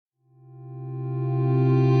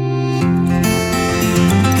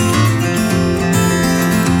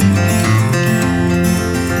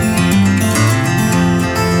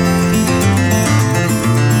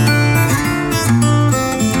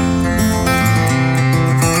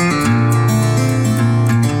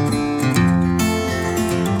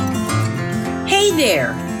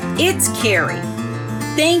It's Carrie.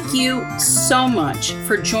 Thank you so much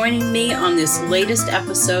for joining me on this latest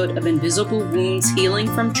episode of Invisible Wounds Healing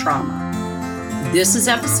from Trauma. This is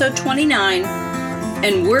episode 29,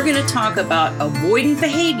 and we're going to talk about avoidant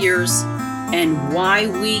behaviors and why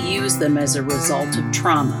we use them as a result of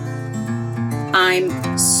trauma.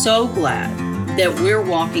 I'm so glad that we're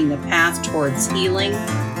walking the path towards healing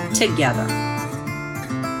together.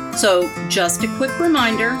 So just a quick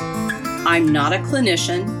reminder, I'm not a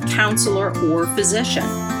clinician, counselor, or physician.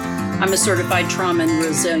 I'm a certified trauma and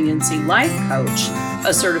resiliency life coach,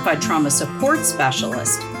 a certified trauma support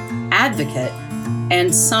specialist, advocate,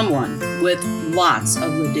 and someone with lots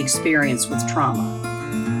of lived experience with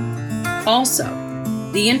trauma. Also,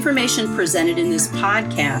 the information presented in this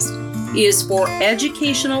podcast is for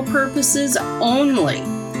educational purposes only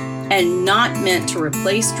and not meant to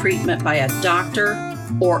replace treatment by a doctor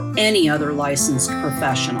or any other licensed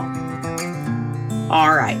professional.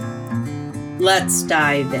 All right, let's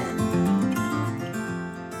dive in.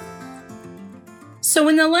 So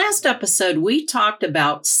in the last episode, we talked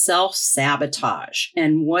about self-sabotage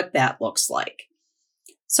and what that looks like.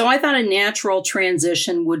 So I thought a natural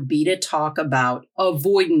transition would be to talk about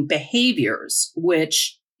avoidant behaviors,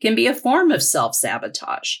 which can be a form of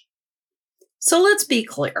self-sabotage. So let's be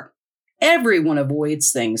clear. Everyone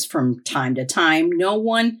avoids things from time to time. No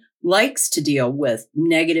one likes to deal with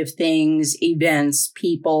negative things, events,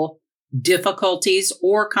 people, difficulties,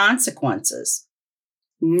 or consequences.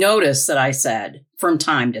 Notice that I said from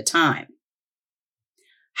time to time.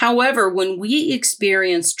 However, when we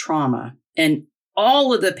experience trauma and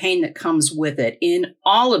all of the pain that comes with it in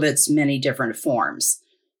all of its many different forms,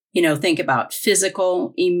 think about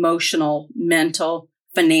physical, emotional, mental,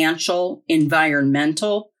 financial,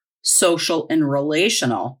 environmental, social, and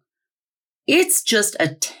relational. It's just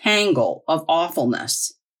a tangle of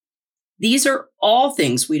awfulness. These are all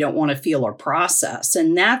things we don't want to feel or process,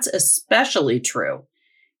 and that's especially true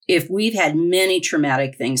if we've had many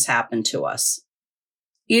traumatic things happen to us.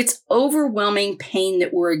 It's overwhelming pain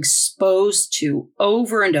that we're exposed to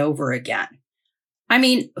over and over again. I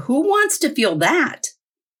mean, who wants to feel that?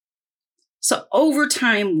 So over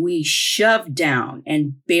time, we shove down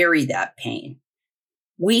and bury that pain.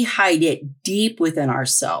 We hide it deep within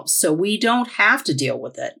ourselves so we don't have to deal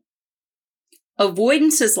with it.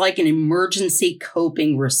 Avoidance is like an emergency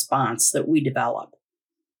coping response that we develop.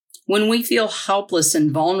 When we feel helpless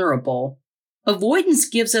and vulnerable, avoidance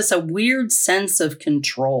gives us a weird sense of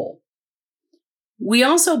control. We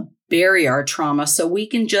also bury our trauma so we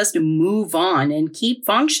can just move on and keep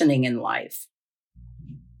functioning in life.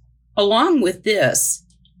 Along with this,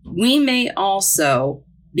 we may also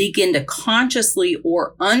begin to consciously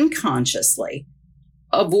or unconsciously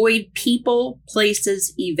avoid people,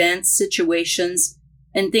 places, events, situations,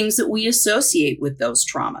 and things that we associate with those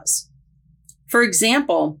traumas. For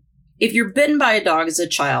example, if you're bitten by a dog as a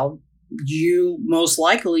child, you most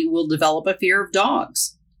likely will develop a fear of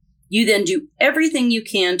dogs. You then do everything you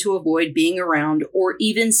can to avoid being around or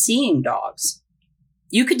even seeing dogs.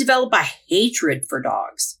 You could develop a hatred for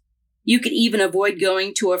dogs. You could even avoid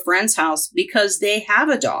going to a friend's house because they have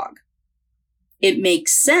a dog. It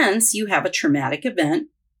makes sense you have a traumatic event,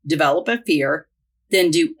 develop a fear, then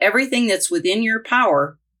do everything that's within your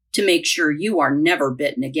power to make sure you are never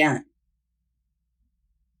bitten again.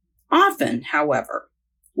 Often, however,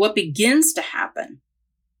 what begins to happen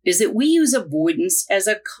is that we use avoidance as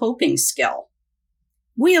a coping skill.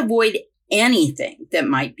 We avoid anything that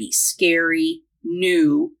might be scary,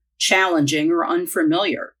 new, challenging, or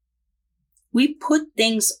unfamiliar. We put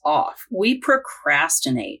things off. We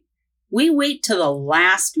procrastinate. We wait to the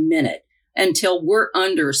last minute until we're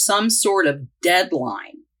under some sort of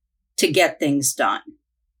deadline to get things done.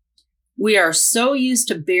 We are so used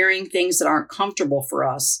to bearing things that aren't comfortable for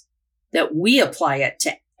us that we apply it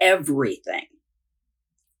to everything.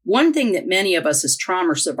 One thing that many of us as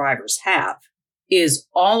trauma survivors have is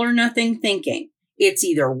all or nothing thinking. It's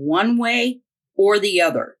either one way or the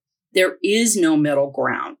other. There is no middle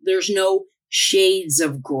ground. There's no shades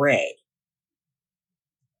of gray.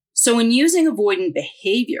 So in using avoidant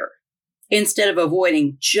behavior, instead of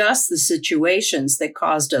avoiding just the situations that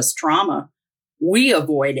caused us trauma, we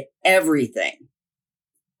avoid everything.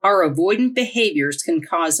 Our avoidant behaviors can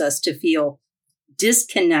cause us to feel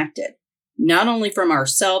disconnected, not only from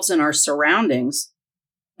ourselves and our surroundings,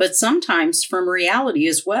 but sometimes from reality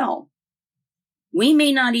as well. We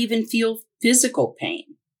may not even feel physical pain.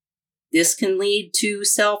 This can lead to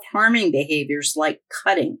self-harming behaviors like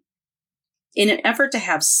cutting. In an effort to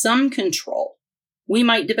have some control, we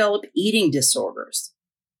might develop eating disorders.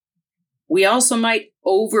 We also might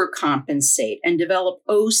overcompensate and develop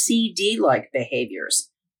OCD-like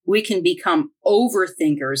behaviors, We can become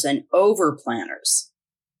overthinkers and overplanners.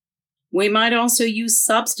 We might also use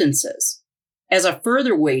substances as a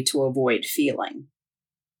further way to avoid feeling.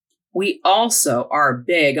 We also are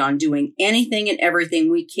big on doing anything and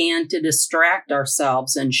everything we can to distract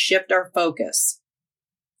ourselves and shift our focus.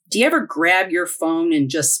 Do you ever grab your phone and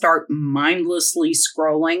just start mindlessly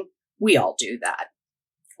scrolling? We all do that.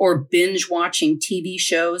 Or binge watching TV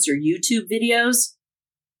shows or YouTube videos?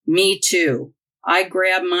 Me too. I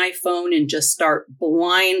grab my phone and just start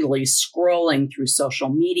blindly scrolling through social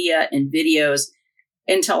media and videos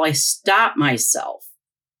until I stop myself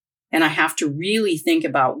and I have to really think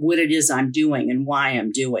about what it is I'm doing and why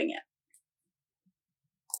I'm doing it.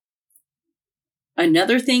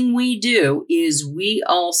 Another thing we do is we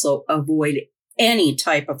also avoid any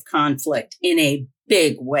type of conflict in a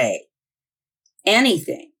big way.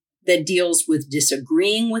 Anything that deals with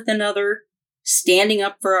disagreeing with another, standing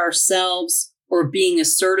up for ourselves, or being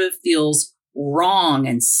assertive feels wrong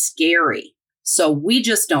and scary. So we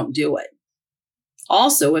just don't do it.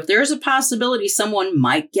 Also, if there's a possibility someone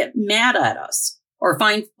might get mad at us or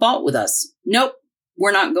find fault with us, nope,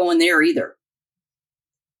 we're not going there either.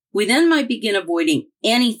 We then might begin avoiding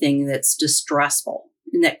anything that's distressful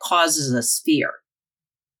and that causes us fear.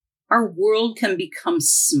 Our world can become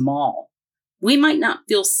small. We might not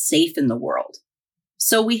feel safe in the world.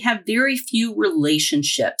 So we have very few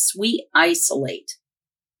relationships. We isolate.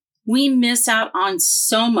 We miss out on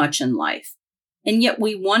so much in life, and yet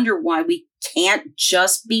we wonder why we can't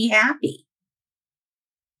just be happy.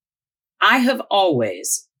 I have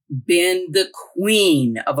always been the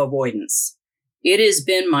queen of avoidance. It has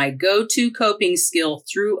been my go-to coping skill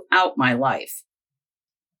throughout my life.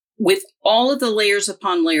 With all of the layers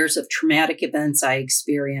upon layers of traumatic events I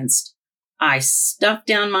experienced, I stuffed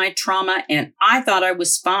down my trauma and I thought I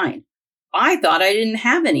was fine. I thought I didn't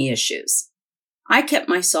have any issues. I kept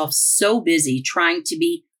myself so busy trying to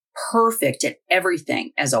be perfect at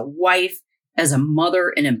everything as a wife, as a mother,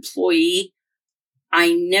 an employee.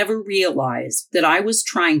 I never realized that I was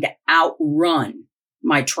trying to outrun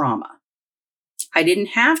my trauma. I didn't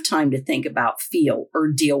have time to think about, feel,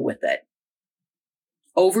 or deal with it.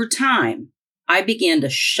 Over time, I began to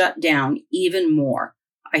shut down even more.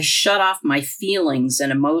 I shut off my feelings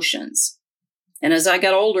and emotions. And as I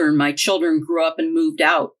got older and my children grew up and moved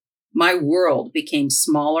out, my world became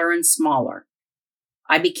smaller and smaller.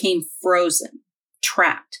 I became frozen,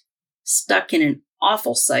 trapped, stuck in an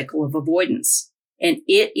awful cycle of avoidance. And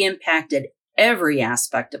it impacted every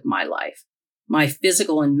aspect of my life, my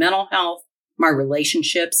physical and mental health, my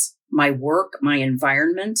relationships, my work, my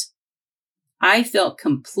environment. I felt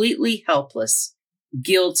completely helpless,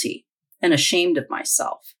 guilty, and ashamed of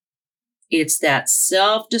myself. It's that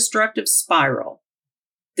self-destructive spiral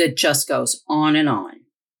that just goes on and on.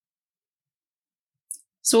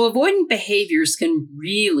 So avoidant behaviors can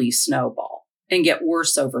really snowball and get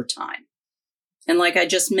worse over time. And like I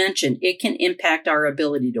just mentioned, it can impact our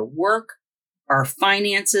ability to work, our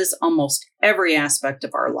finances, almost every aspect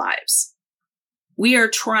of our lives. We are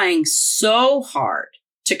trying so hard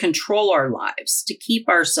to control our lives, to keep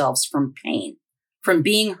ourselves from pain, from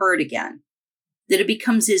being hurt again, that it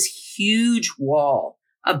becomes this huge wall,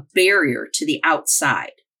 a barrier to the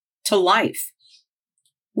outside, to life.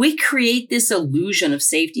 We create this illusion of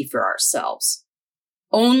safety for ourselves.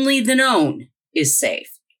 Only the known is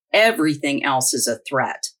safe. Everything else is a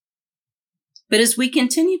threat. But as we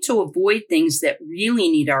continue to avoid things that really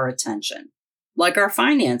need our attention, like our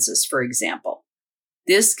finances, for example,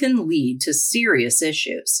 this can lead to serious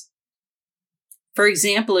issues. For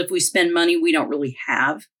example, if we spend money we don't really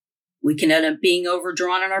have, we can end up being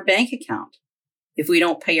overdrawn on our bank account. If we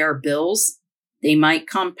don't pay our bills, they might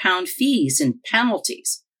compound fees and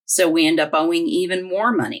penalties, so we end up owing even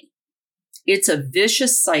more money. It's a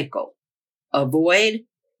vicious cycle. Avoid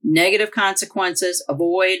negative consequences,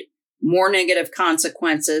 avoid more negative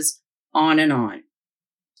consequences, on and on.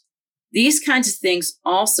 These kinds of things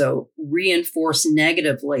also reinforce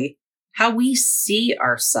negatively how we see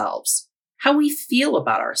ourselves, how we feel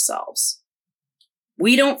about ourselves.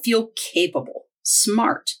 We don't feel capable,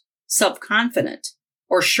 smart, self-confident,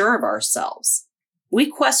 or sure of ourselves. We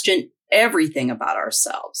question everything about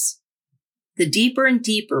ourselves. The deeper and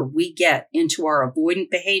deeper we get into our avoidant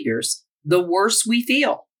behaviors, the worse we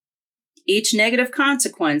feel. Each negative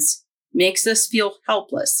consequence makes us feel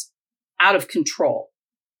helpless, out of control,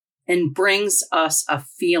 and brings us a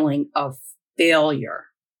feeling of failure.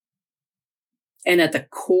 And at the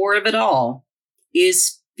core of it all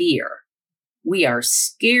is fear. We are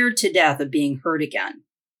scared to death of being hurt again.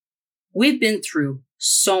 We've been through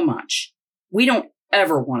so much. We don't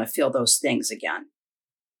ever want to feel those things again.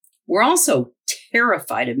 We're also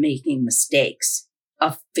terrified of making mistakes,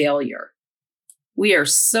 of failure. We are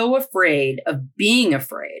so afraid of being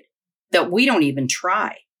afraid that we don't even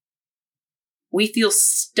try. We feel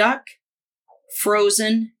stuck,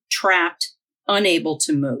 frozen, trapped, unable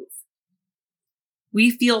to move.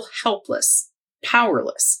 We feel helpless,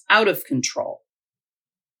 powerless, out of control.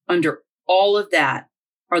 Under all of that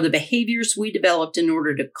are the behaviors we developed in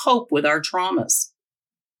order to cope with our traumas.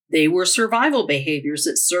 They were survival behaviors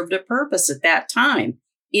that served a purpose at that time,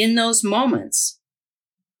 in those moments.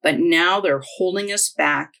 But now they're holding us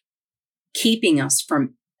back, keeping us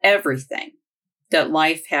from everything that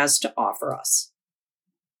life has to offer us.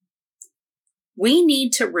 We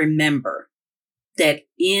need to remember that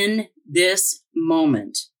in this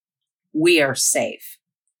moment, we are safe.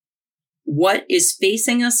 What is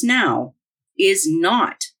facing us now is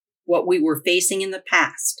not what we were facing in the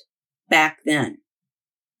past, back then.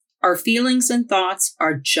 Our feelings and thoughts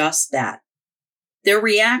are just that. They're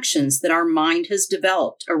reactions that our mind has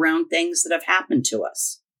developed around things that have happened to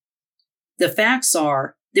us. The facts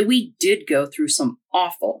are that we did go through some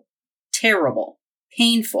awful, terrible,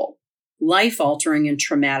 painful, life-altering and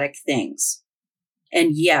traumatic things.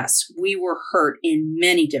 And yes, we were hurt in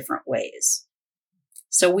many different ways.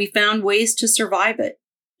 So we found ways to survive it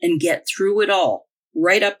and get through it all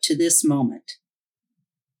right up to this moment.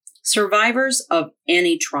 Survivors of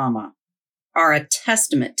any trauma are a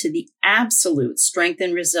testament to the absolute strength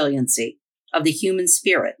and resiliency of the human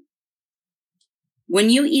spirit. When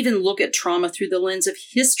you even look at trauma through the lens of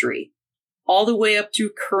history, all the way up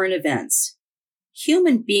through current events,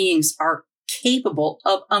 human beings are capable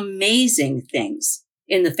of amazing things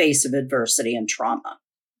in the face of adversity and trauma.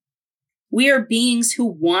 We are beings who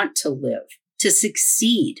want to live, to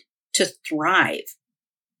succeed, to thrive.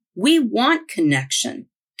 We want connection,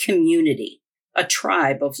 community, a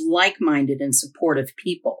tribe of like-minded and supportive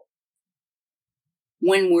people.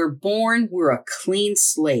 When we're born, we're a clean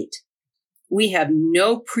slate. We have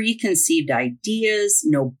no preconceived ideas,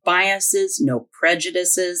 no biases, no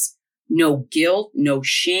prejudices, no guilt, no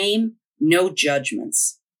shame, no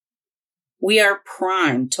judgments. We are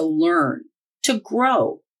primed to learn, to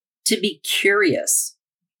grow, to be curious.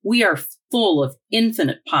 We are full of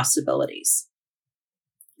infinite possibilities.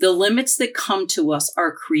 The limits that come to us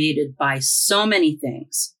are created by so many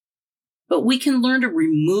things, but we can learn to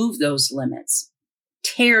remove those limits,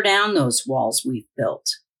 tear down those walls we've built.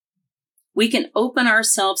 We can open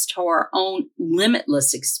ourselves to our own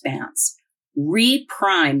limitless expanse,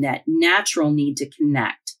 reprime that natural need to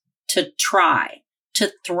connect, to try,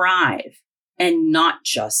 to thrive, and not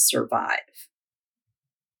just survive.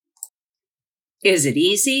 Is it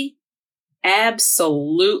easy?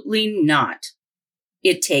 Absolutely not.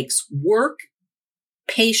 It takes work,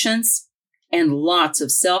 patience, and lots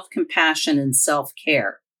of self-compassion and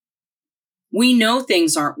self-care. We know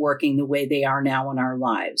things aren't working the way they are now in our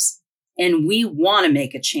lives, and we want to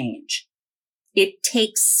make a change. It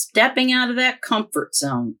takes stepping out of that comfort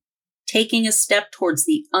zone, taking a step towards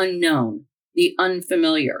the unknown, the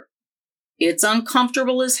unfamiliar. It's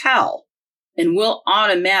uncomfortable as hell, and we'll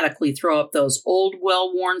automatically throw up those old,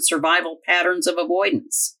 well-worn survival patterns of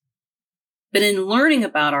avoidance. But in learning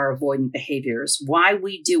about our avoidant behaviors, why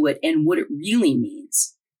we do it, and what it really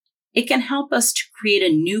means, it can help us to create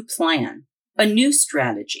a new plan, a new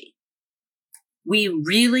strategy. We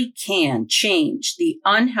really can change the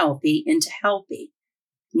unhealthy into healthy,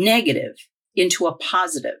 negative into a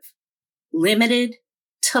positive, limited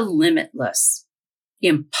to limitless,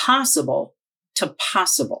 impossible to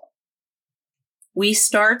possible. We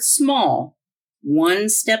start small, one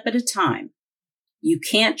step at a time. You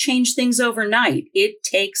can't change things overnight. It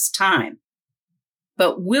takes time.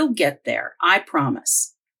 But we'll get there, I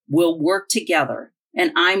promise. We'll work together,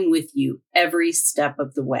 and I'm with you every step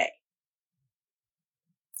of the way.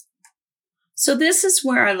 So this is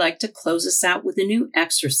where I like to close us out with a new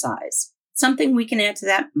exercise, something we can add to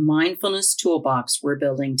that mindfulness toolbox we're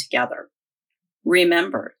building together.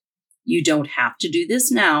 Remember, you don't have to do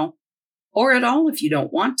this now, or at all if you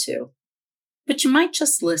don't want to, but you might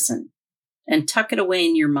just listen and tuck it away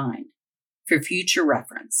in your mind for future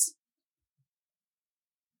reference.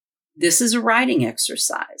 This is a writing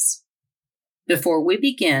exercise. Before we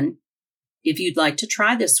begin, if you'd like to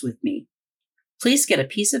try this with me, please get a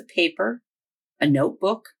piece of paper, a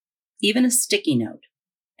notebook, even a sticky note,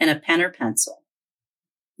 and a pen or pencil.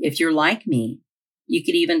 If you're like me, you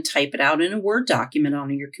could even type it out in a Word document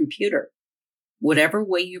on your computer. Whatever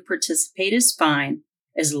way you participate is fine,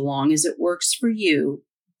 as long as it works for you.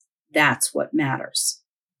 That's what matters.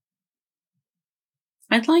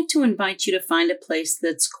 I'd like to invite you to find a place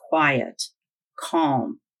that's quiet,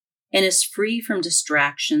 calm, and as free from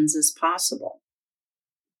distractions as possible.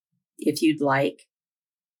 If you'd like,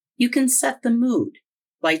 you can set the mood,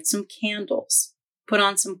 light some candles, put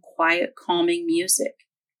on some quiet, calming music,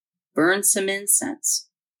 burn some incense,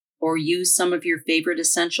 or use some of your favorite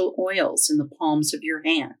essential oils in the palms of your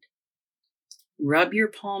hand. Rub your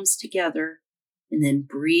palms together and then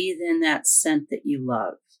breathe in that scent that you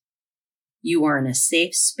love. You are in a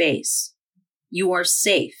safe space. You are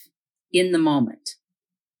safe in the moment,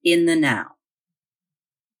 in the now.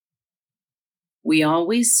 We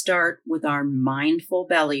always start with our mindful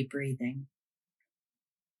belly breathing.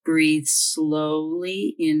 Breathe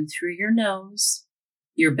slowly in through your nose,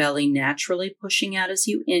 your belly naturally pushing out as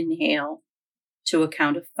you inhale to a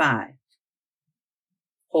count of 5.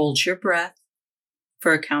 Hold your breath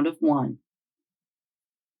for a count of 1.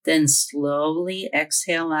 Then slowly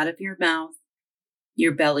exhale out of your mouth.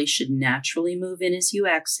 Your belly should naturally move in as you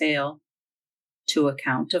exhale to a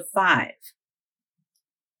count of 5.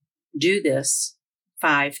 Do this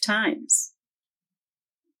 5 times.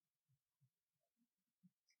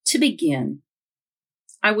 To begin,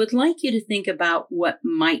 I would like you to think about what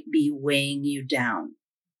might be weighing you down.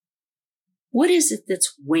 What is it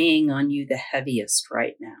that's weighing on you the heaviest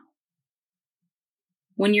right now?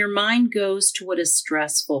 When your mind goes to what is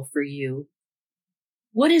stressful for you,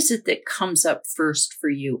 what is it that comes up first for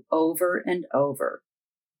you over and over?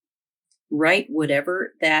 Write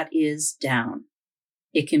whatever that is down.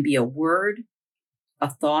 It can be a word, a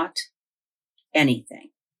thought, anything.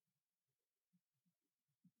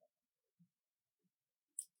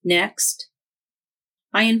 Next,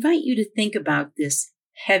 I invite you to think about this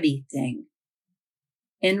heavy thing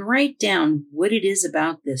and write down what it is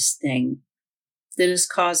about this thing that is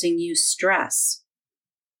causing you stress.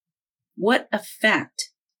 What effect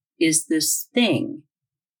is this thing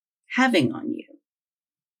having on you?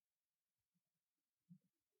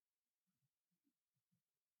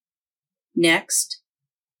 Next,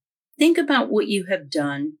 think about what you have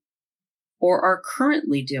done or are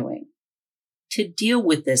currently doing to deal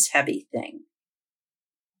with this heavy thing.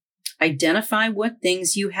 Identify what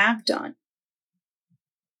things you have done.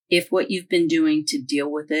 If what you've been doing to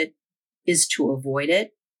deal with it is to avoid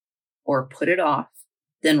it or put it off,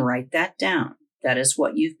 then write that down. That is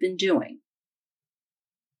what you've been doing.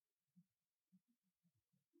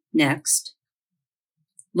 Next,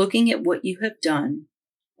 looking at what you have done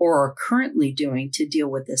or are currently doing to deal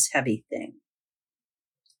with this heavy thing.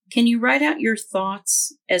 Can you write out your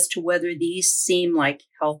thoughts as to whether these seem like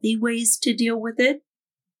healthy ways to deal with it,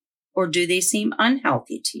 or do they seem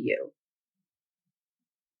unhealthy to you?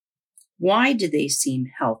 Why do they seem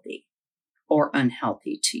healthy or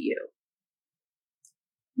unhealthy to you?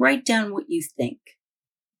 Write down what you think.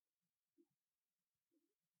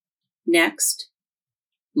 Next,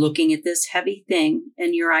 looking at this heavy thing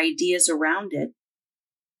and your ideas around it,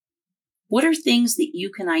 what are things that you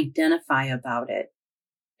can identify about it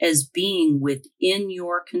as being within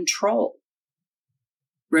your control?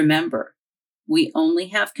 Remember, we only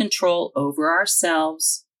have control over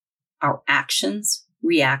ourselves, our actions,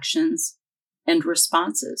 reactions, and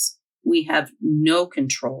responses. We have no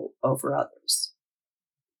control over others.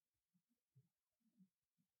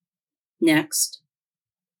 Next,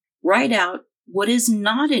 write out what is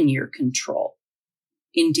not in your control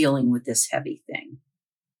in dealing with this heavy thing.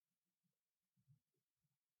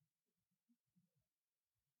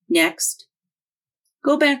 Next,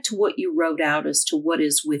 go back to what you wrote out as to what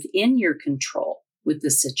is within your control with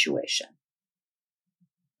the situation.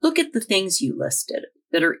 Look at the things you listed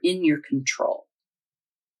that are in your control.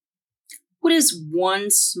 What is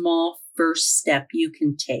one small first step you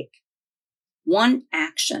can take? One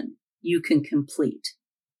action you can complete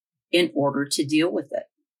in order to deal with it?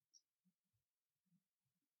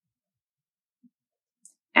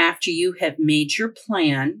 After you have made your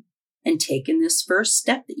plan and taken this first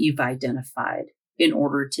step that you've identified in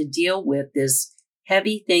order to deal with this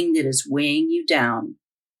heavy thing that is weighing you down,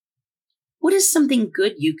 what is something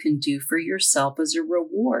good you can do for yourself as a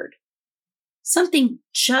reward? Something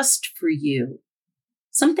just for you,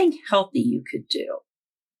 something healthy you could do.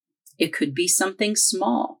 It could be something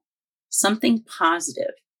small, something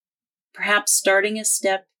positive, perhaps starting a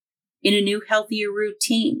step in a new healthier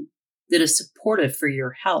routine that is supportive for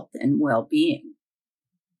your health and well-being.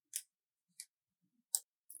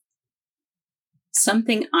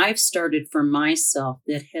 Something I've started for myself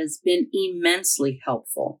that has been immensely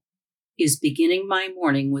helpful is beginning my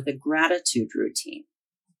morning with a gratitude routine.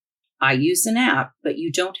 I use an app, but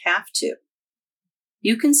you don't have to.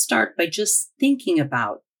 You can start by just thinking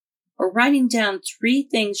about or writing down 3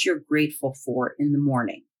 things you're grateful for in the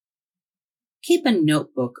morning. Keep a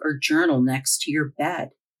notebook or journal next to your bed.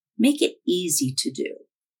 Make it easy to do.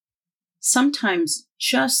 sometimes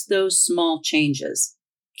just those small changes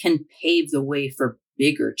can pave the way for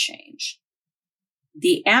bigger change.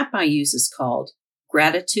 The app I use is called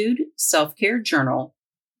Gratitude Self-Care Journal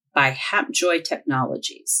by Hapjoy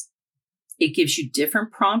Technologies. It gives you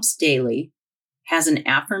different prompts daily, has an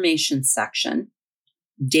affirmation section,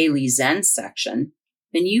 daily Zen section,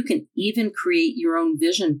 and you can even create your own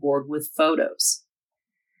vision board with photos.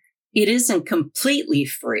 It isn't completely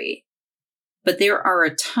free, but there are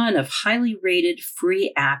a ton of highly rated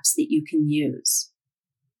free apps that you can use.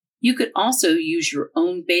 You could also use your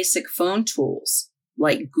own basic phone tools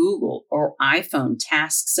like Google or iPhone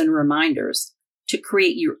tasks and reminders to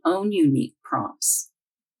create your own unique prompts.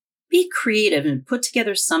 Be creative and put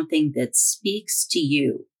together something that speaks to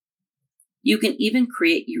you. You can even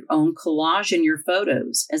create your own collage in your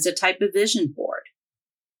photos as a type of vision board.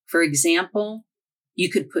 For example, you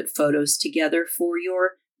could put photos together for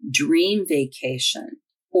your dream vacation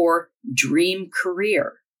or dream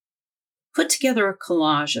career. Put together a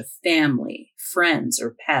collage of family, friends,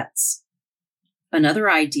 or pets. Another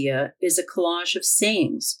idea is a collage of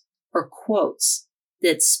sayings or quotes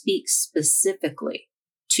that speak specifically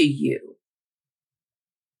to you.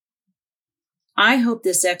 I hope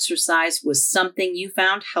this exercise was something you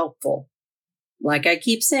found helpful. Like I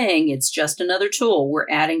keep saying, it's just another tool we're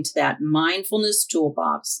adding to that mindfulness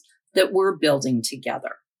toolbox that we're building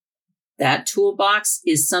together. That toolbox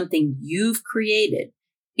is something you've created.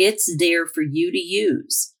 It's there for you to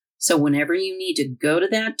use. So whenever you need to go to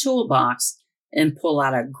that toolbox and pull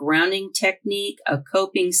out a grounding technique, a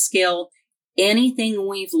coping skill, anything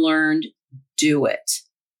we've learned, do it.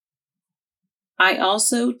 I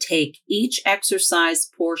also take each exercise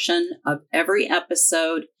portion of every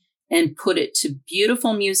episode and put it to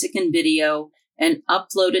beautiful music and video and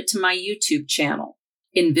upload it to my YouTube channel,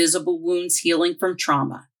 Invisible Wounds Healing from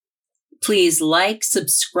Trauma. Please like,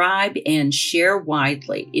 subscribe, and share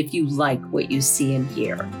widely if you like what you see and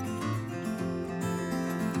hear.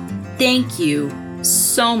 Thank you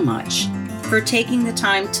so much for taking the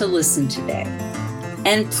time to listen today.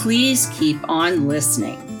 And please keep on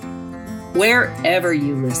listening. Wherever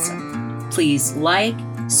you listen, please like,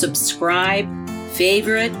 subscribe,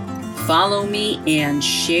 favorite, follow me, and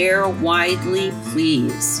share widely,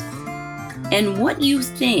 please. And what you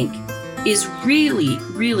think is really,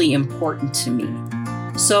 really important to me.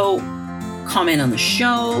 So comment on the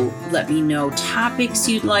show, let me know topics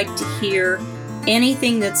you'd like to hear,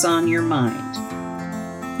 anything that's on your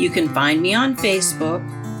mind. You can find me on Facebook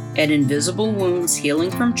at Invisible Wounds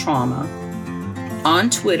Healing from Trauma, on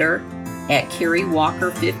Twitter at Carrie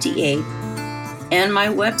Walker 58, and my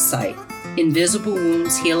website,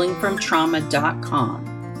 InvisibleWoundsHealingFromTrauma.com.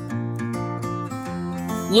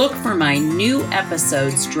 Look for my new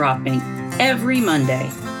episodes dropping every Monday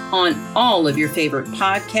on all of your favorite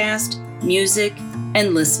podcast, music,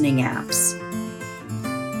 and listening apps.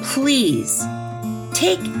 Please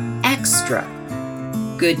take extra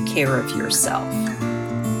good care of yourself,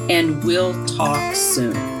 and we'll talk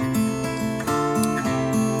soon.